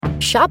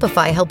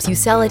Shopify helps you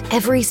sell at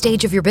every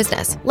stage of your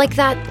business. Like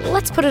that,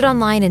 let's put it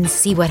online and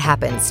see what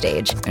happens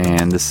stage.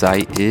 And the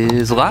site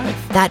is live.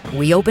 That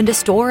we opened a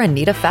store and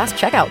need a fast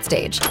checkout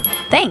stage.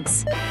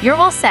 Thanks. You're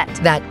all set.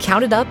 That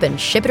count it up and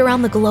ship it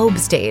around the globe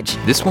stage.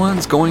 This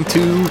one's going to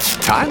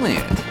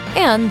Thailand.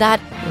 And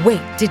that,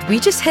 wait, did we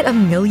just hit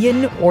 1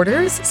 million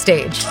orders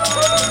stage?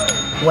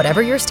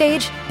 Whatever your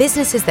stage,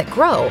 businesses that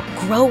grow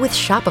with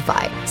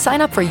Shopify.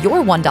 Sign up for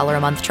your $1 a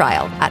month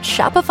trial at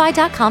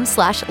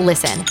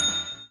shopify.com/listen.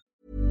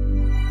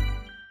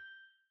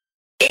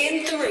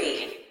 In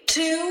 3,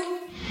 2,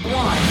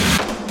 1.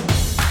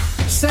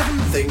 7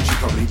 things you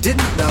probably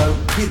didn't know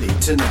you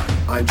need to know.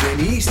 I'm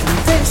Jamie East, and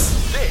this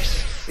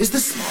is the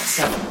Smart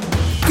 7.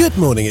 Good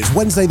morning, it's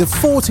Wednesday the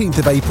 14th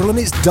of April and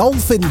it's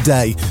Dolphin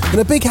Day.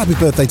 And a big happy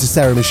birthday to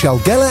Sarah Michelle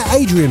Gellar,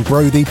 Adrian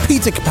Brody,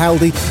 Peter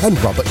Capaldi and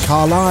Robert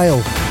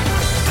Carlyle.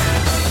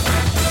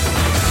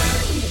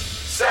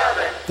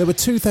 There were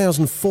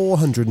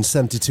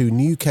 2,472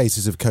 new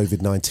cases of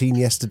COVID-19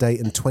 yesterday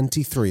and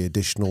 23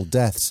 additional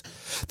deaths.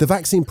 The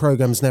vaccine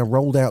program's now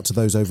rolled out to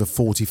those over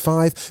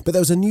 45, but there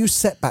was a new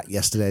setback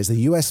yesterday as the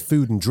US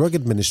Food and Drug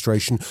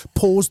Administration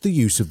paused the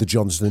use of the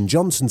Johnson &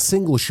 Johnson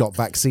single-shot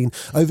vaccine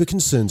over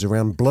concerns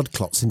around blood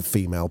clots in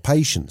female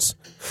patients.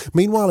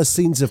 Meanwhile, as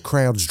scenes of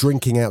crowds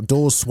drinking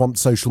outdoors swamped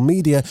social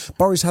media,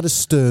 Boris had a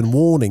stern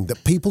warning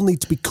that people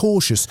need to be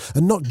cautious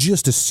and not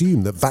just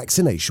assume that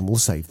vaccination will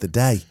save the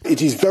day.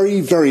 It is very,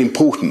 very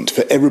important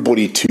for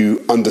everybody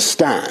to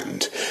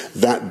understand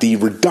that the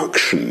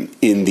reduction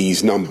in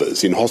these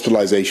numbers, in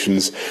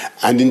hospitalizations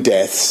and in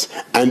deaths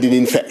and in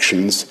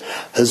infections,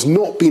 has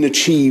not been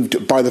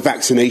achieved by the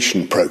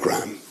vaccination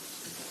program.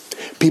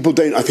 People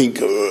don't, I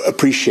think,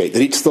 appreciate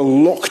that it's the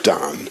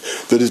lockdown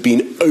that has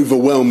been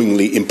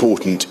overwhelmingly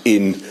important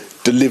in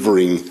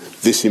delivering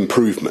this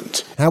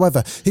improvement.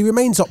 However, he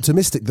remains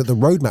optimistic that the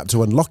roadmap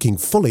to unlocking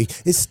fully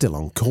is still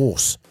on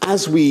course.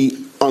 As we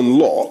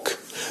unlock,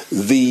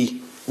 the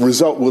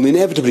result will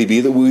inevitably be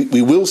that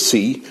we will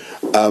see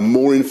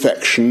more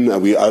infection.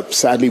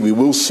 Sadly, we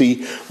will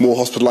see more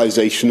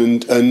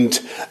hospitalisation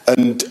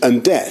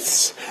and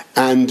deaths.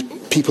 And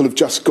people have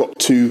just got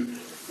to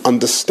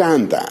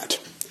understand that.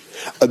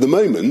 At the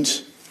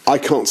moment, I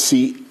can't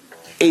see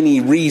any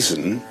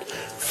reason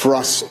for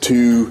us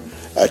to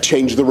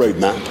change the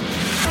roadmap.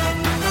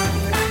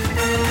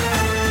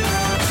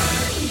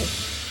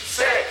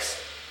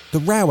 The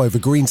row over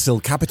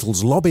Greensill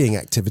Capital's lobbying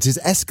activities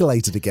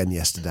escalated again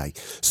yesterday.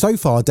 So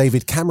far,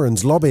 David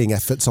Cameron's lobbying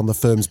efforts on the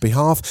firm's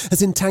behalf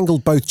has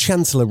entangled both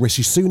Chancellor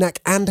Rishi Sunak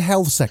and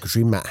Health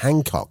Secretary Matt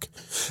Hancock.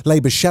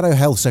 Labour's Shadow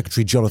Health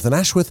Secretary Jonathan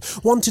Ashworth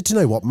wanted to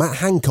know what Matt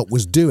Hancock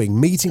was doing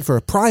meeting for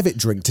a private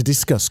drink to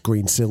discuss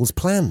Greensill's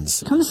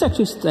plans. Can the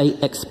Secretary of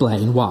State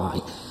explain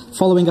why,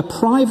 following a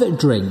private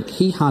drink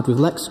he had with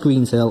Lex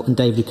Greensill and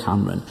David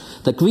Cameron,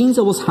 that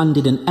Greensill was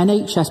handed an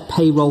NHS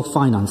payroll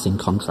financing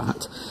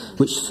contract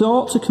which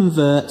sought to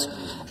convert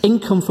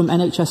income from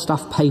NHS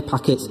staff pay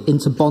packets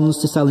into bonds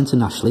to sell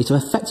internationally to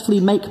effectively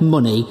make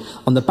money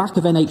on the back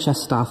of NHS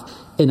staff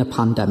in a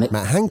pandemic?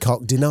 Matt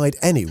Hancock denied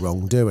any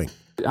wrongdoing.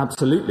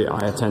 Absolutely,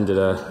 I attended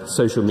a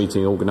social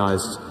meeting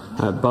organised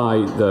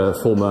by the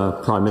former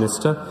Prime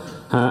Minister,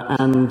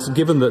 and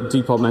given that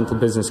departmental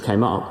business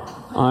came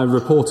up, I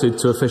reported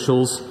to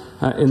officials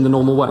in the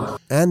normal way.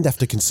 And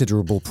after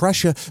considerable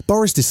pressure,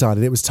 Boris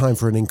decided it was time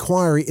for an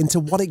inquiry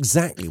into what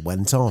exactly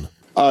went on.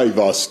 I've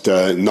asked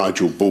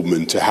Nigel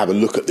Boardman to have a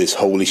look at this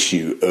whole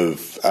issue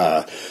of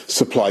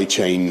supply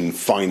chain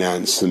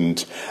finance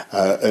and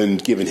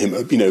given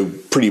him,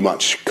 pretty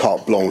much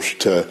carte blanche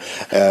to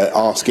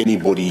ask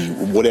anybody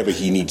whatever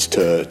he needs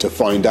to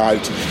find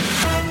out.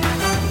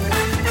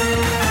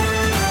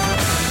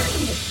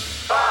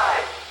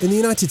 In the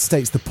United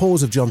States, the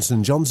pause of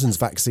Johnson & Johnson's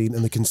vaccine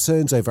and the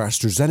concerns over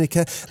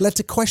AstraZeneca led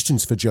to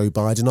questions for Joe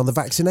Biden on the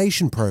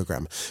vaccination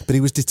programme, but he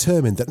was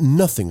determined that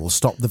nothing will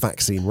stop the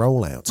vaccine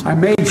rollout. I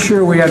made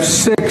sure we have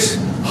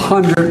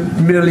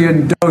 600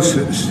 million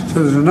doses.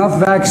 So there's enough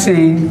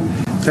vaccine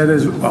that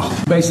is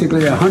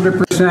basically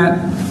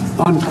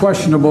 100%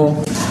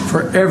 unquestionable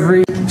for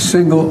every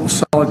single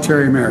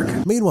solitary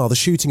American. Meanwhile, the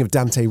shooting of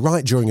Dante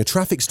Wright during a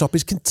traffic stop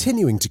is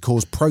continuing to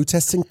cause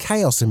protests and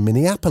chaos in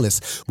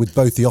Minneapolis, with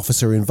both the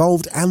officer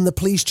involved and the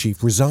police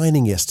chief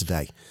resigning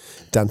yesterday.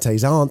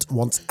 Dante's aunt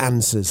wants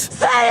answers.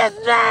 Say his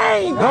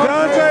name!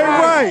 Dante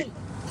Wright!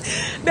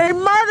 They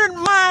murdered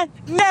my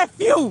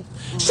nephew!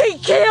 She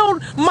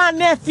killed my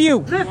nephew!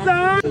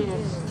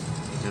 Listen!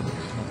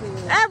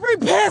 Every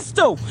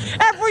pistol,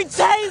 every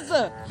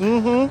taser,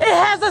 it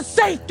has a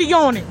safety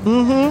on it.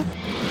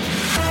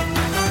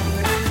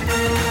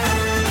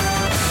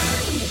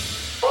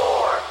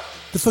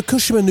 The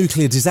Fukushima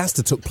nuclear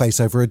disaster took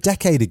place over a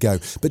decade ago,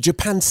 but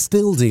Japan's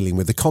still dealing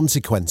with the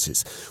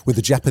consequences, with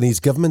the Japanese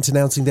government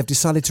announcing they've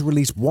decided to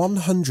release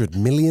 100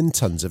 million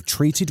tonnes of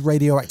treated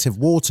radioactive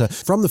water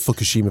from the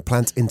Fukushima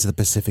plant into the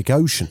Pacific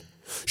Ocean.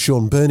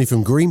 Sean Burney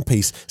from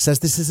Greenpeace says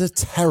this is a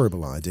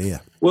terrible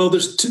idea. Well,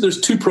 there's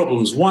two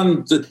problems.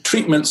 One, the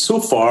treatment so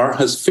far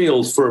has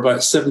failed for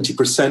about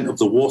 70% of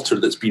the water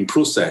that's been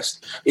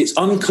processed. It's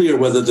unclear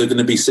whether they're going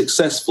to be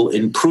successful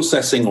in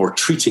processing or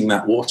treating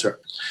that water.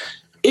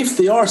 If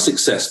they are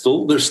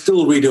successful, there's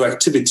still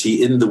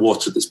radioactivity in the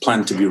water that's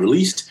planned to be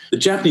released. The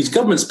Japanese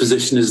government's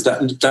position is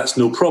that that's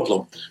no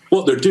problem.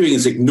 What they're doing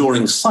is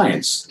ignoring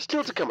science.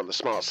 Still to come on the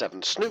Smart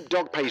 7, Snoop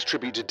Dogg pays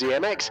tribute to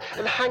DMX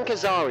and Hank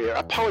Azaria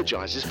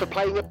apologises for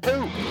playing a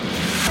poo.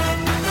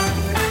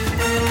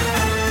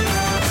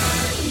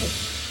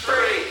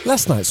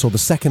 Last night saw the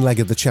second leg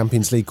of the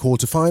Champions League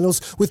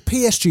quarter-finals, with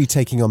PSG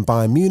taking on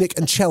Bayern Munich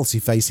and Chelsea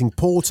facing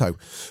Porto.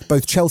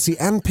 Both Chelsea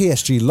and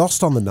PSG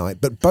lost on the night,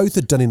 but both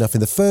had done enough in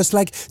the first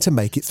leg to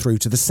make it through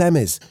to the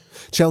semis.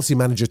 Chelsea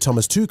manager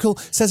Thomas Tuchel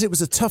says it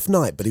was a tough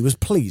night, but he was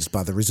pleased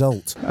by the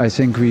result. I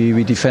think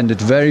we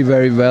defended very,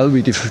 very well.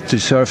 We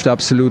deserved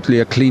absolutely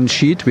a clean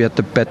sheet. We had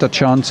the better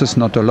chances,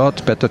 not a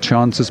lot, better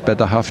chances,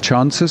 better half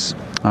chances.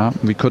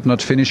 We could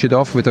not finish it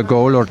off with a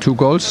goal or 2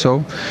 goals,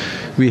 so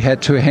we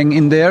had to hang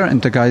in there,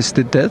 and the guys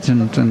did that,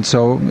 and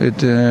so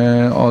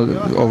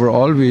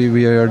overall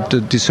we are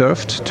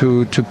deserved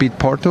to beat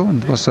Porto,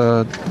 and it was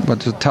a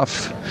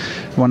tough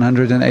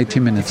 180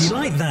 minutes. If you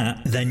like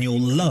that, then you'll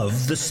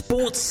love the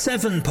Sports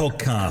 7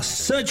 podcast.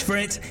 Search for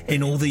it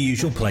in all the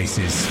usual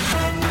places.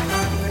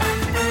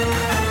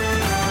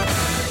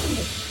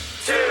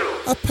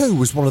 Apu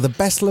was one of the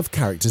best-loved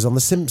characters on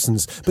The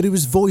Simpsons, but he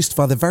was voiced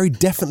by the very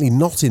definitely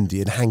not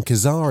Indian Hank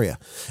Azaria.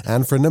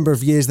 And for a number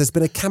of years, there's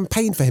been a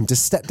campaign for him to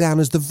step down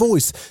as the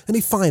voice, and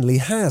he finally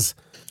has.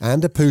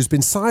 And Apu's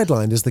been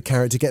sidelined as the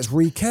character gets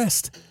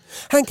recast.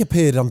 Hank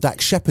appeared on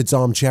Dax Shepard's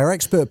Armchair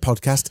Expert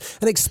podcast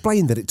and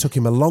explained that it took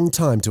him a long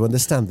time to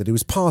understand that it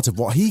was part of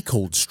what he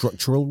called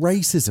structural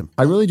racism.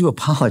 I really do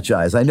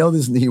apologize. I know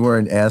you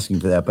weren't asking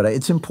for that, but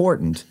it's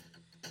important.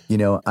 You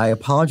know, I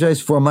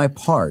apologize for my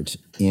part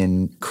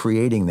in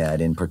creating that,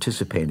 in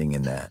participating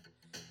in that.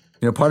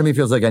 You know, part of me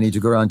feels like I need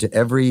to go around to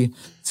every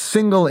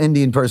single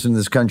Indian person in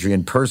this country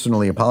and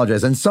personally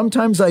apologize. And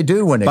sometimes I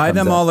do when it comes Buy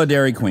them all a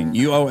Dairy Queen.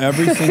 You owe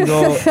every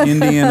single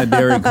Indian a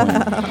Dairy Queen.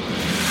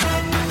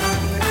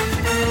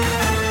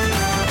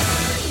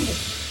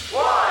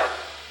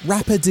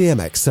 Rapper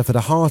DMX suffered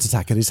a heart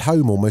attack at his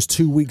home almost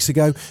 2 weeks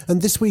ago,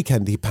 and this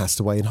weekend he passed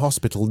away in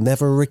hospital,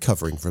 never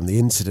recovering from the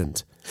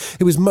incident.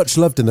 He was much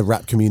loved in the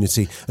rap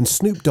community, and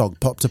Snoop Dogg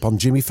popped up on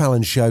Jimmy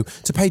Fallon's show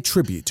to pay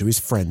tribute to his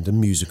friend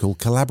and musical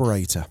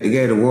collaborator. It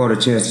gave the world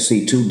a chance to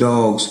see two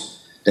dogs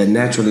that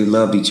naturally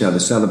loved each other,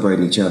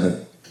 celebrating each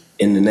other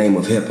in the name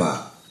of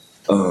hip-hop.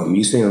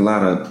 You've seen a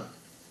lot of,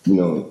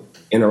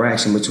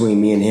 interaction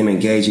between me and him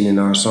engaging in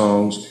our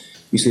songs.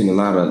 You've seen a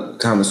lot of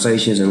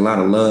conversations and a lot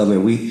of love,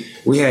 and we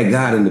had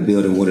God in the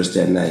building with us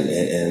that night,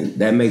 and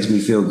that makes me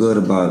feel good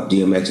about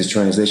DMX's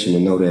transition, to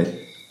know that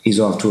he's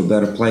off to a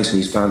better place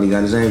and he's finally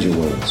got his angel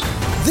wings.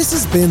 This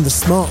has been The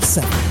Smart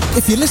 7.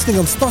 If you're listening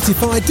on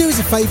Spotify, do us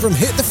a favour and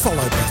hit the follow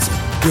button.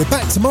 We're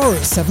back tomorrow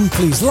at 7.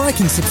 Please like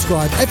and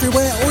subscribe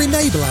everywhere or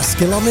enable our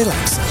skill on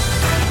Alexa.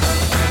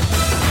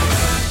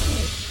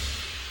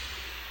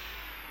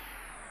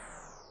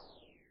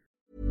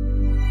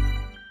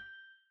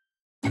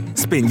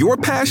 Spin your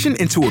passion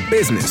into a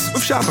business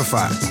with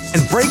Shopify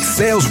and break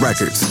sales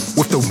records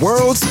with the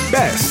world's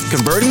best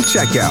converting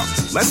checkout.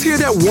 Let's hear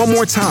that one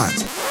more time.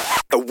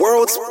 The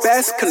world's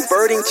best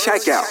converting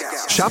checkout.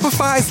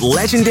 Shopify's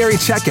legendary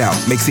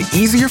checkout makes it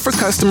easier for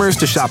customers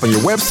to shop on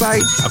your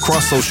website,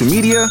 across social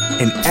media,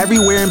 and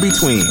everywhere in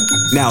between.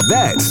 Now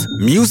that's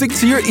music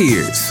to your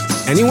ears.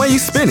 Any way you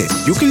spin it,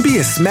 you can be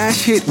a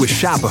smash hit with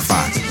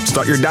Shopify.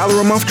 Start your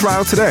 $1 a month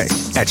trial today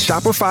at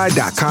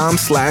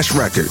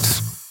shopify.com/records.